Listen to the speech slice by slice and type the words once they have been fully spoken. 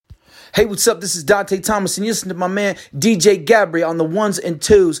Hey, what's up? This is Dante Thomas, and you listen to my man DJ Gabri on the ones and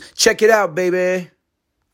twos. Check it out, baby.